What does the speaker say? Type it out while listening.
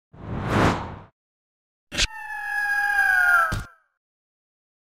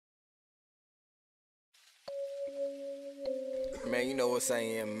Man, you know what I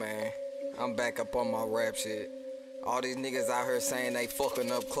am, man. I'm back up on my rap shit. All these niggas out here saying they fucking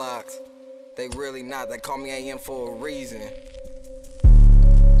up clocks. They really not. They call me AM for a reason.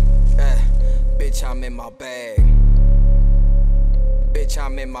 Bitch, I'm in my bag. Bitch,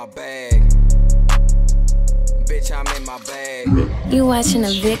 I'm in my bag. Bitch, I'm in my bag. You watching a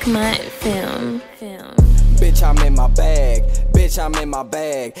VickMontFilms. Bitch, I'm in my bag. Bitch, I'm in my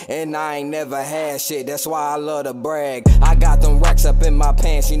bag. And I ain't never had shit, that's why I love to brag. I got them racks up in my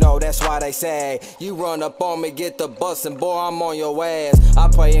pants, you know that's why they sag. You run up on me, get the bus, and boy, I'm on your ass. I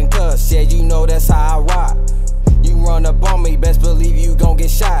play in cuss, yeah, you know that's how I rock. You run up on me, best believe you gon'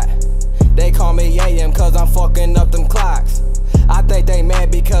 get shot. They call me AM cause I'm fucking up them clocks. I think they mad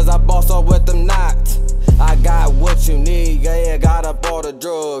because I boss up with them knots. I got what you need, yeah, got up all the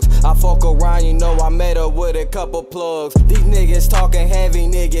drugs. I fuck around, you know I met up with a couple plugs. These niggas talking heavy,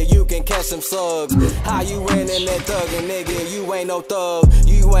 nigga, you can catch some slugs. How you in that thuggin', nigga, you ain't no thug.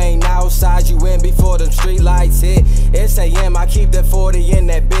 You ain't outside, you in before them street lights hit. It's AM, I keep that 40 in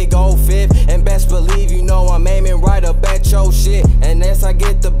that big old fifth. And best believe you know I'm aiming right up at your shit. And as I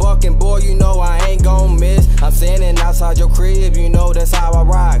get the buckin', boy, you know I ain't gon' miss. I'm standing outside your crib, you know that's how I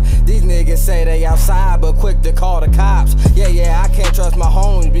rock. These niggas say they outside, but quick to call the cops. Yeah, I can't trust my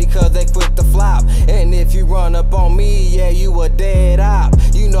homies because they quick to flop. And if you run up on me, yeah, you a dead op.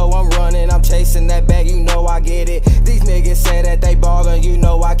 You know I'm running, I'm chasing that bag, you know I get it. These niggas say that they ballin', you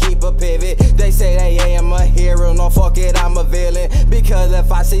know I keep a pivot. They say they am a hero, no fuck it, I'm a villain. Because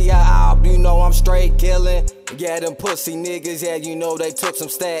if I see a op, you know I'm straight killin'. Yeah, them pussy niggas, yeah, you know they took some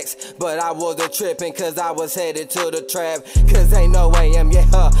stacks. But I wasn't trippin' cause I was headed to the trap. Cause ain't no AM,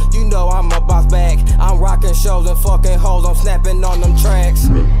 yeah, you know I'm a boss back. I'm rockin' shows and fucking hoes, I'm snapping on them tracks.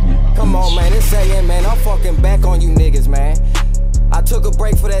 Come on, man, it's AM, man, I'm fucking back on you niggas, man. I took a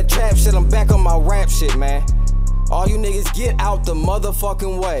break for that trap shit, I'm back on my rap shit, man. All you niggas get out the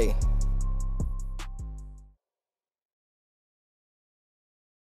motherfucking way.